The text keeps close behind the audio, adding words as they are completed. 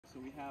So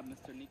we have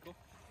Mr. Niko.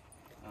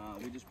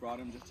 We just brought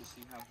him just to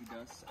see how he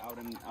does out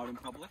in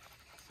public.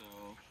 So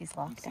he's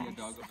locked you see a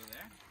dog over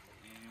there,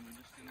 and we're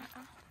just gonna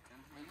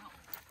hang out.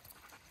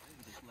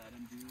 We just let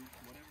him do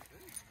whatever.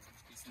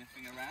 Just be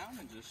sniffing around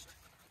and just.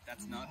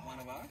 That's not one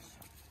of us.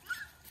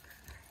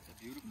 They're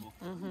beautiful.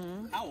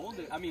 How old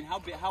is? I mean, how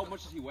big? How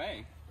much does he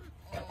weigh?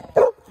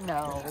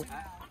 No.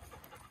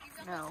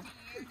 No.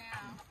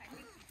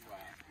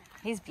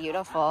 He's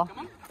beautiful.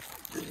 Come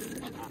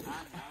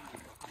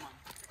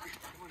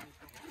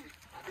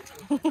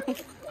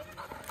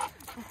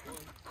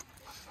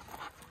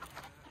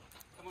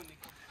on.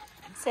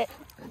 Sit,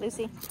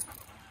 Lucy.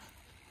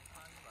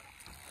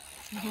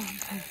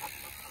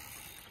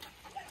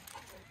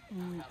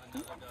 No.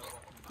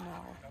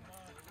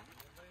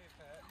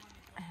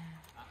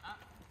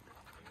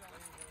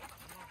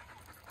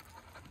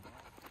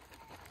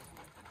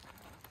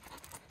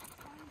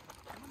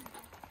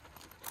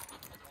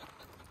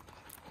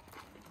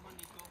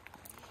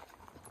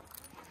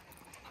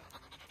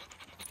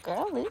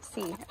 Girl,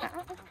 Lucy.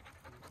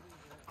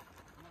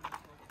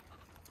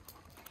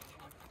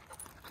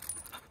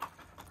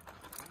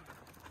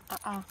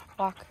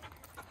 Walk.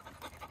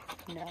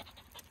 No.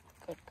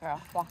 Good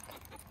girl. Walk.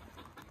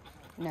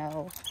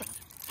 No.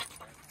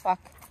 Walk.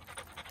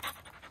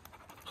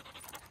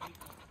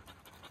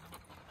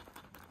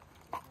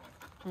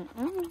 Good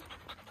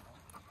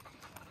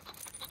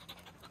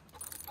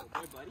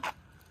boy, buddy.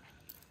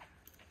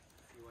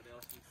 See what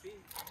else you see.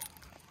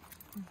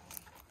 I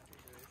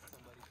think there is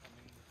somebody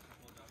coming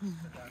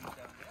with down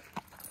there.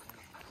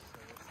 So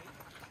we'll see.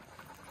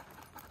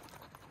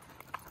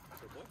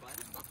 Good boy,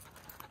 buddy.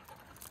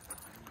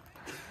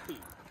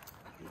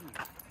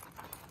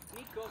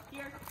 Niko,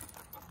 here.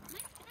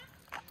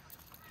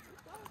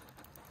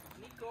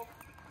 Niko,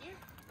 here.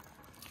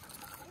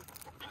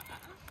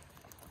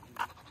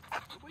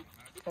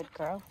 Good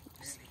girl.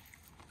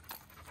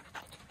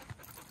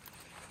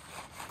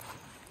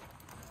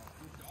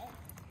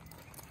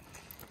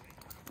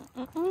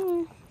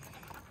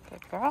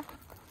 Good girl.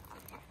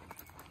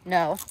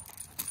 No.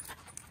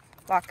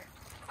 Walk.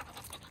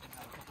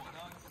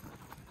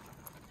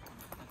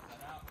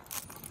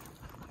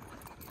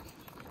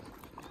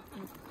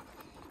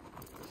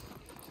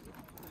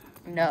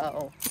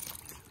 No.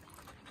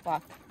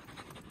 Walk.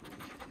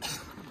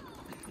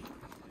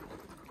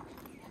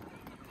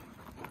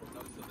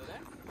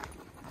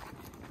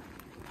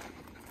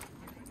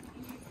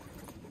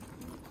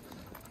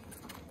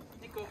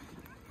 Niko,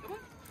 come on.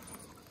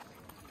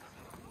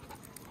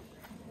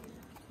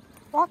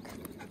 Walk.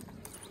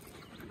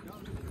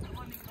 Come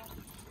on, Niko.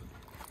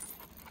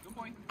 Good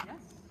boy.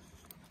 Yes.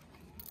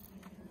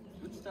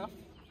 Good stuff.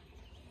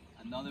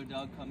 Another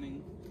dog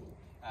coming.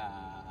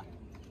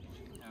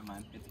 Never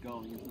mind. It's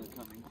going. He's not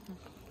coming.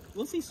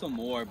 We'll see some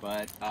more,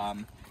 but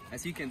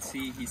as you can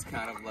see, he's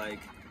kind of like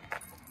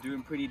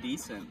doing pretty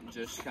decent.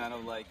 Just kind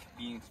of like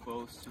being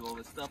exposed to all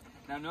this stuff.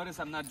 Now notice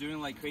I'm not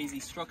doing like crazy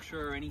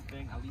structure or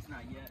anything, at least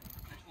not yet.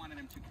 I just wanted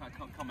him to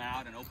come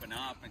out and open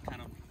up and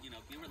kind of, you know,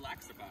 be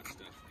relaxed about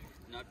stuff.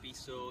 Not be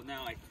so,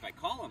 now if I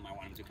call him, I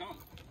want him to come.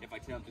 If I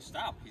tell him to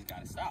stop, he's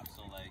got to stop.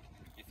 So like,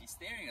 if he's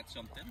staring at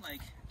something,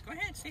 like, go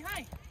ahead, say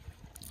hi.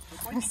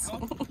 Good boy,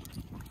 Niko.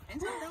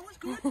 And that was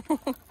good.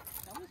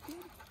 That was good.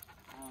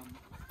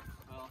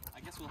 Well, I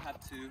guess we'll have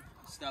to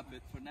stop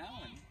it for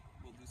now and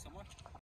we'll do some more.